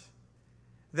important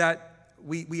that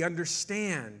we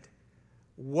understand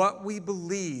what we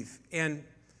believe and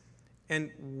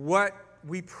what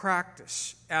we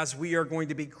practice as we are going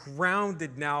to be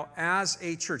grounded now as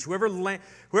a church. Whoever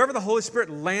the Holy Spirit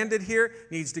landed here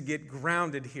needs to get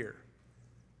grounded here.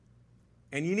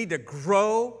 And you need to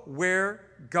grow where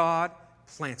God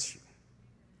plants you.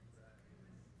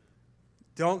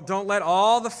 Don't let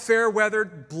all the fair weather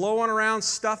blowing around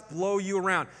stuff blow you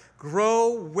around.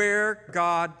 Grow where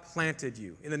God planted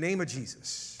you in the name of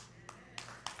Jesus.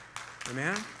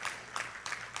 Amen?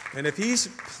 And if He's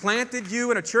planted you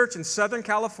in a church in Southern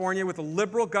California with a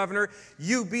liberal governor,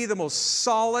 you be the most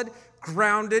solid,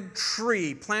 grounded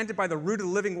tree planted by the root of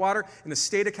the living water in the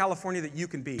state of California that you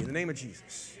can be in the name of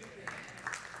Jesus.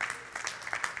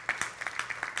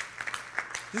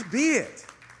 Just be it.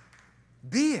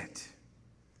 Be it.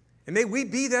 And may we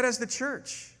be that as the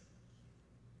church.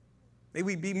 May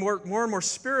we be more and more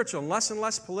spiritual and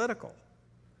less political.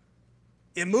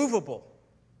 Immovable.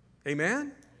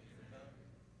 Amen?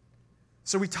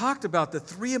 So we talked about the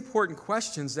three important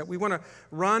questions that we want to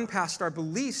run past our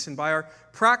beliefs and by our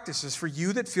practices for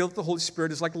you that feel that the Holy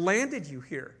Spirit has like landed you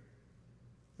here.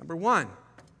 Number one,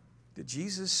 did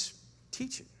Jesus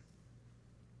teach it?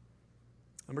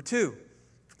 Number two,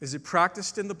 is it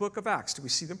practiced in the book of Acts? Do we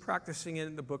see them practicing it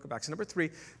in the book of Acts? Number three,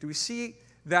 do we see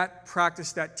that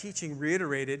practice, that teaching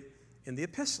reiterated in the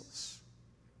epistles?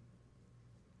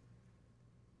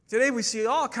 Today we see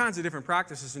all kinds of different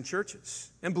practices in churches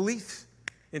and beliefs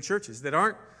in churches that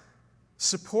aren't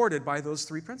supported by those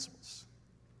three principles.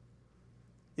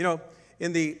 You know,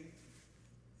 in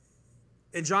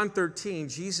John 13,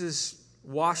 Jesus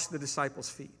washed the disciples'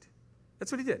 feet.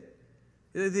 That's what He did.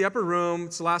 The upper room,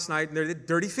 it's the last night, and they're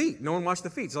dirty feet. No one washed the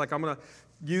feet. So like, I'm going to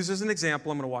use as an example,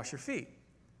 I'm going to wash your feet.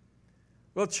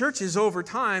 Well, churches over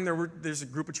time, there's a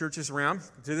group of churches around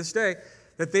to this day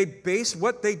that they base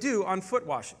what they do on foot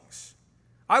washings.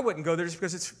 I wouldn't go there just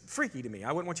because it's freaky to me.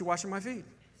 I wouldn't want you washing my feet.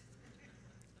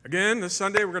 Again, this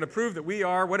Sunday, we're going to prove that we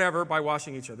are whatever by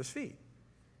washing each other's feet.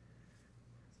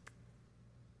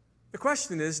 The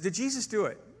question is, did Jesus do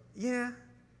it? Yeah.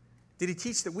 Did He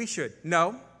teach that we should?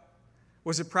 No.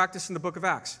 Was it practiced in the book of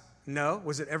Acts? No.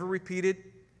 Was it ever repeated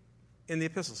in the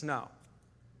epistles? No.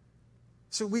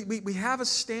 So we have a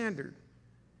standard.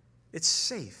 It's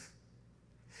safe.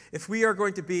 If we are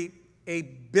going to be a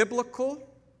biblically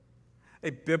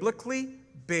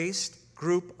based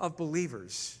group of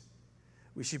believers,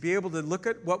 we should be able to look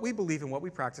at what we believe and what we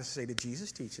practice and say, did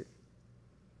Jesus teach it?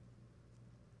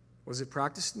 Was it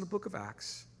practiced in the book of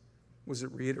Acts? Was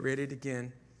it reiterated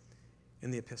again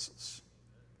in the epistles?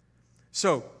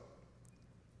 So,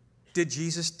 did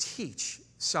Jesus teach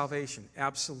salvation?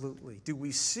 Absolutely. Do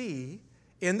we see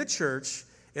in the church,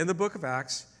 in the book of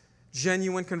Acts,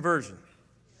 genuine conversion?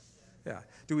 Yeah.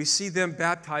 Do we see them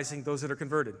baptizing those that are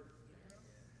converted?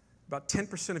 About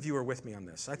 10% of you are with me on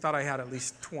this. I thought I had at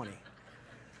least 20.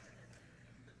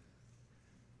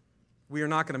 We are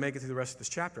not going to make it through the rest of this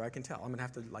chapter, I can tell. I'm going to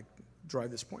have to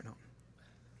drive this point home.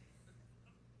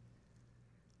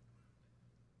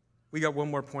 We got one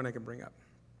more point I can bring up.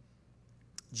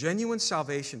 Genuine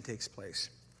salvation takes place.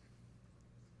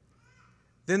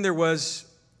 Then there was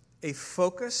a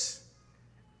focus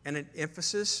and an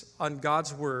emphasis on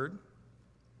God's word,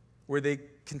 where they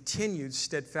continued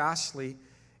steadfastly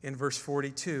in verse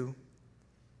 42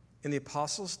 in the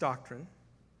apostles' doctrine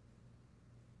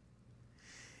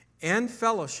and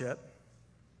fellowship,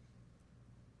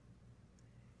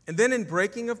 and then in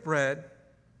breaking of bread,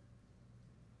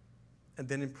 and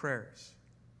then in prayers.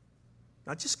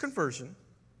 Not just conversion,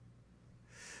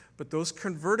 But those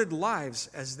converted lives,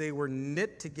 as they were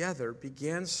knit together,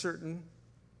 began certain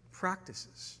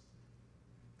practices.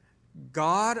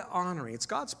 God honoring, it's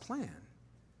God's plan.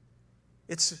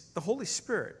 It's the Holy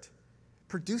Spirit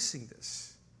producing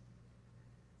this.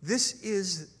 This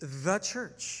is the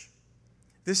church.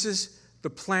 This is the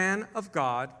plan of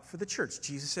God for the church.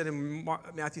 Jesus said in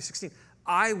Matthew 16,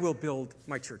 I will build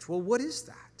my church. Well, what is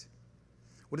that?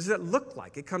 What does that look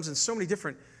like? It comes in so many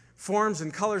different forms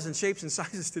and colors and shapes and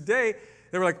sizes today.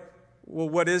 They were like, well,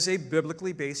 what is a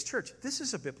biblically based church? This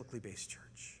is a biblically based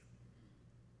church.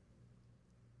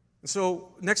 And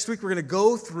so next week we're going to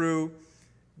go through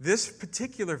this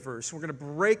particular verse. We're going to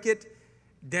break it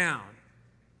down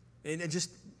and just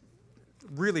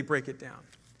really break it down.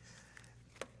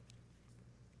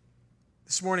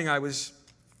 This morning I was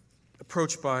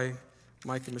approached by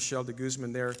Mike and Michelle de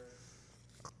Guzman. They're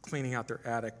cleaning out their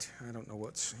attic. I don't know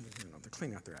they're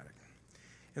cleaning out their attic.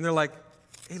 And they're like,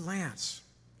 hey, Lance,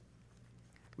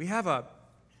 we have a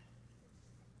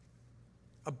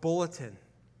bulletin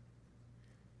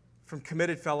from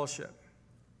Committed Fellowship.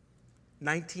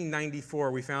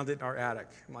 1994, we found it in our attic.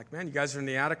 I'm like, man, you guys are in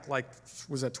the attic like,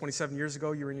 was that 27 years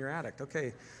ago you were in your attic?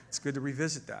 Okay, it's good to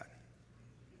revisit that.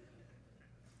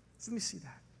 So let me see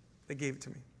that. They gave it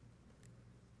to me.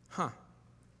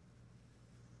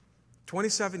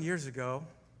 27 years ago,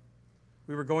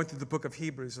 we were going through the book of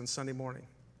Hebrews on Sunday morning.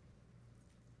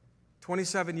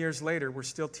 27 years later, we're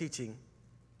still teaching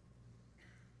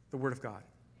the Word of God.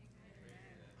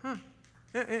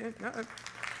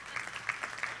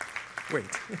 Wait.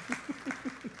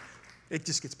 It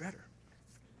just gets better.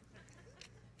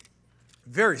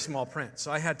 Very small print,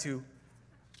 so I had to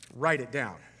write it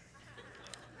down.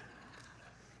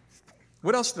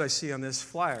 What else did I see on this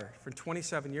flyer from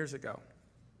 27 years ago?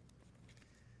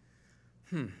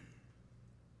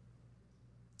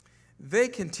 They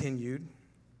continued,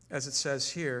 as it says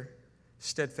here,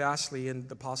 steadfastly in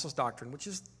the apostles' doctrine, which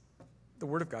is the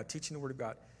Word of God, teaching the Word of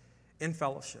God, in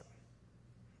fellowship.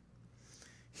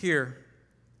 Here,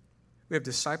 we have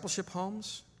discipleship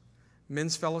homes,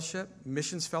 men's fellowship,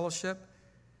 missions fellowship,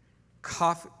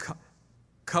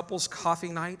 couples coffee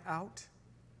night out.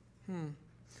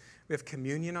 We have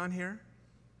communion on here.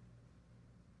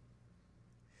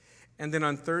 And then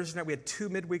on Thursday night, we had 2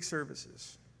 midweek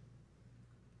services.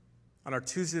 On our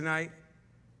Tuesday night,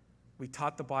 we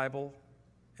taught the Bible,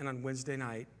 and on Wednesday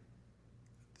night,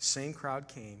 the same crowd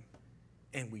came,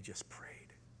 and we just prayed.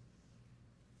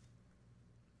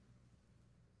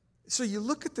 So you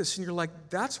look at this, and you're like,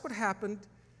 that's what happened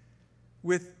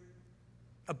with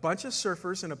a bunch of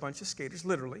surfers and a bunch of skaters,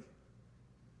 literally,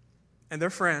 and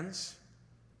their friends,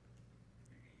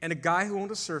 and a guy who owned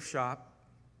a surf shop,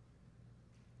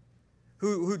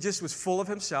 who just was full of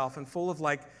himself and full of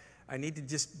like, I need to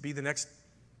just be the next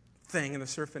thing in the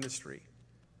surf industry.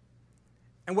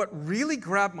 And what really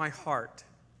grabbed my heart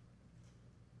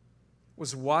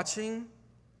was watching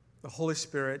the Holy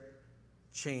Spirit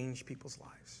change people's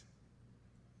lives.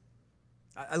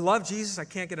 I love Jesus. I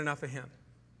can't get enough of him.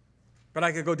 But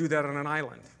I could go do that on an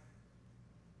island.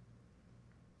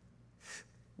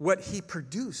 What he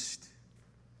produced,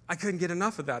 I couldn't get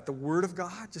enough of that. The Word of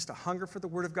God, just a hunger for the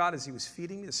Word of God as he was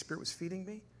feeding me, the Spirit was feeding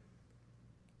me.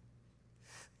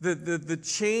 The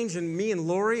change in me and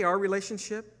Lori, our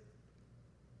relationship.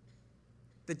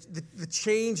 The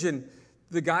change in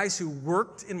the guys who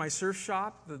worked in my surf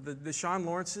shop, the Sean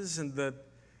Lawrences and the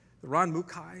Ron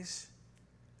Mukais.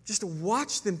 Just to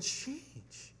watch them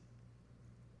change.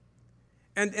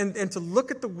 And to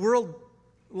look at the world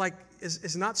like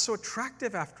is not so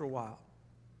attractive after a while.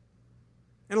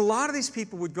 And a lot of these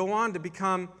people would go on to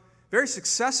become very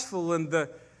successful in the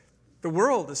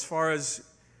world as far as,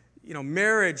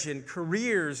 marriage and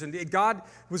careers. And God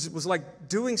was like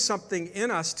doing something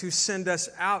in us to send us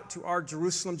out to our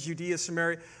Jerusalem, Judea,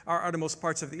 Samaria, our uttermost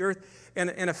parts of the earth, and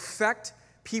affect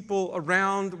people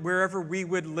around wherever we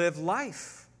would live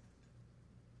life.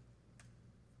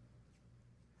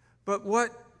 But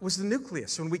what was the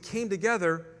nucleus? When we came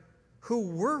together, who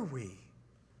were we?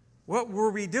 What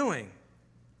were we doing?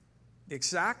 The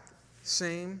exact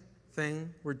same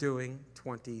thing we're doing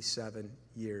 27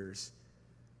 years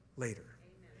later.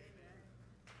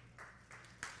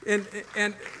 And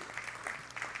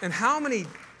how many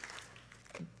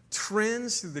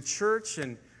trends through the church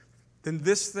and then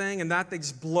this thing and that thing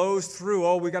just blows through,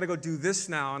 oh, we got to go do this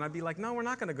now. And I'd be like, no, we're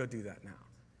not going to go do that now.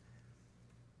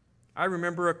 I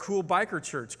remember a cool biker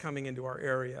church coming into our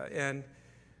area, and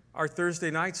our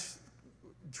Thursday nights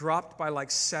dropped by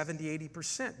like 70,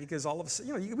 80% because all of a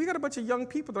sudden, we got a bunch of young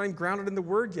people that aren't grounded in the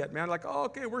Word yet, man. Like, oh,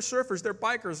 okay, we're surfers, they're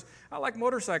bikers. I like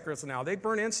motorcyclists now. They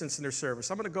burn incense in their service.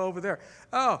 I'm going to go over there.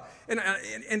 Oh, and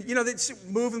they just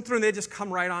move them through and they just come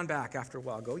right on back after a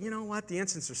while. Go, you know what? The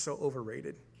incense are so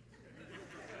overrated.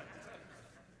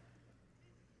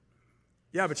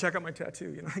 Yeah, but check out my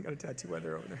tattoo. I got a tattoo right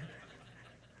there over there.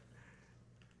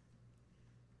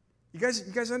 You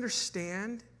guys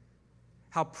understand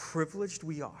how privileged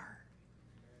we are?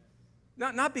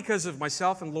 Not because of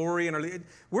myself and Lori and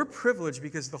we're privileged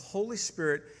because the Holy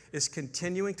Spirit is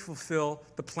continuing to fulfill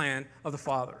the plan of the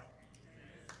Father.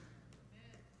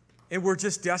 And we're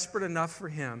just desperate enough for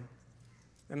Him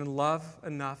and in love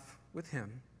enough with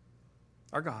Him,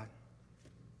 our God,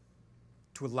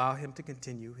 to allow Him to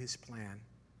continue His plan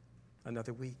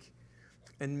another week.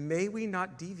 And may we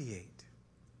not deviate.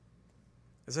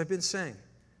 As I've been saying,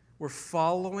 we're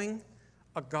following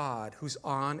a God who's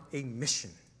on a mission.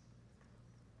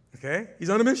 Okay? He's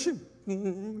on a mission.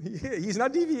 He's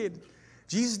not deviated.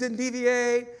 Jesus didn't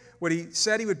deviate. What He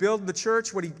said He would build in the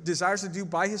church, what He desires to do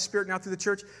by His Spirit now through the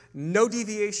church, no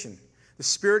deviation. The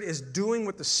Spirit is doing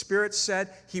what the Spirit said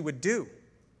He would do.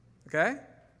 Okay?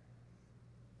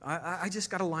 I just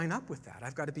got to line up with that.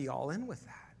 I've got to be all in with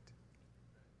that.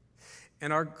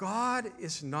 And our God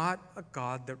is not a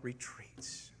God that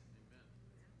retreats.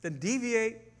 Then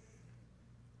deviate,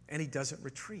 and He doesn't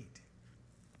retreat.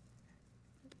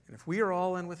 And if we are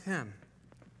all in with Him,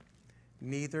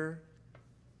 neither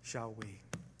shall we.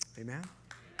 Amen?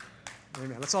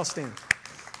 Amen. Let's all stand.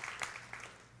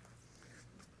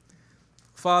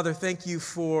 Father, thank You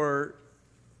for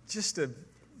just a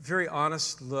very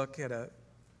honest look at a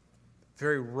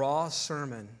very raw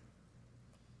sermon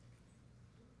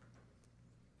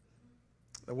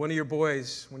that one of Your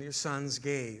boys, one of Your sons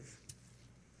gave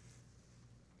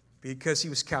because he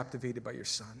was captivated by Your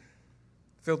Son,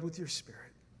 filled with Your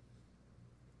Spirit.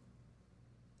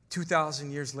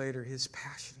 2,000 years later, his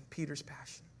passion, Peter's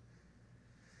passion,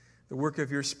 the work of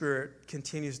Your Spirit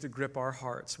continues to grip our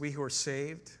hearts. We who are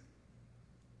saved,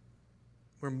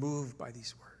 we're moved by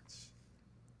these words.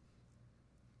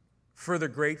 Further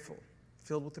grateful,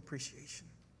 filled with appreciation.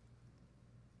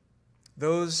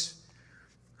 Those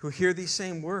who hear these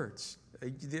same words,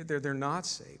 they're not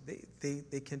saved.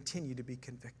 They continue to be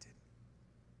convicted.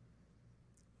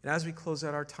 And as we close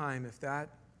out our time, if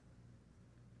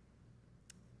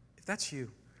that's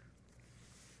you,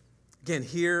 again,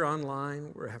 here,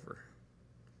 online, wherever,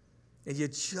 and you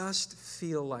just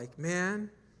feel like,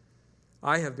 man,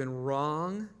 I have been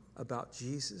wrong about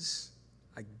Jesus.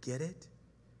 I get it.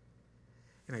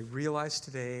 And I realize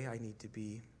today I need to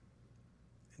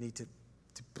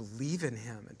believe in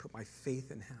Him and put my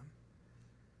faith in Him.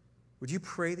 Would you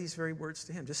pray these very words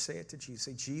to Him? Just say it to Jesus.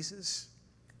 Say, Jesus,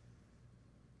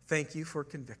 thank You for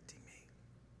convicting me.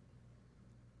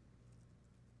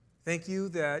 Thank You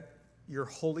that Your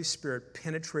Holy Spirit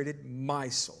penetrated my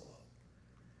soul.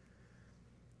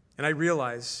 And I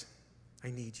realize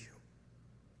I need You.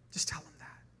 Just tell Him that.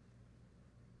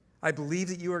 I believe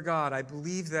that You are God. I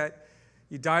believe that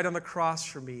You died on the cross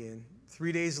for me, and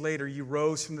 3 days later You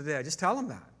rose from the dead. Just tell Him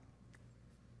that.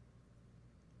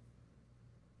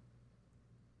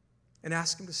 And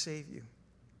ask Him to save you.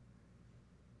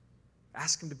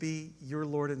 Ask Him to be your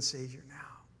Lord and Savior now.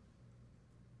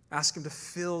 Ask Him to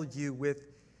fill you with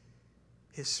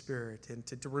His Spirit and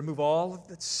to remove all of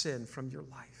that sin from your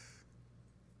life.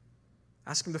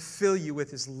 Ask Him to fill you with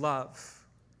His love.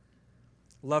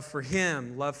 Love for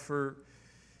Him, love for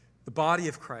the body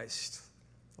of Christ,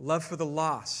 love for the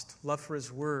lost, love for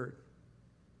His Word,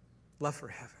 love for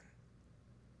heaven.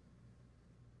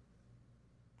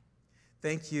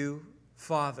 Thank You,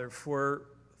 Father, for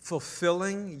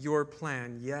fulfilling Your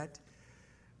plan yet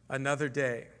another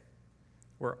day.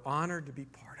 We're honored to be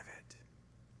part of it.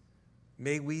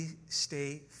 May we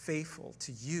stay faithful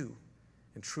to You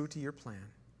and true to Your plan.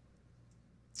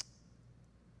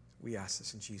 We ask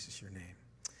this in Jesus, Your name.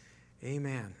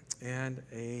 Amen and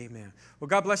amen. Well,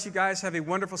 God bless you guys. Have a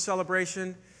wonderful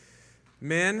celebration.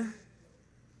 Men,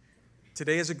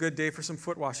 today is a good day for some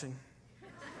foot washing.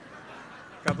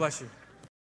 God bless you.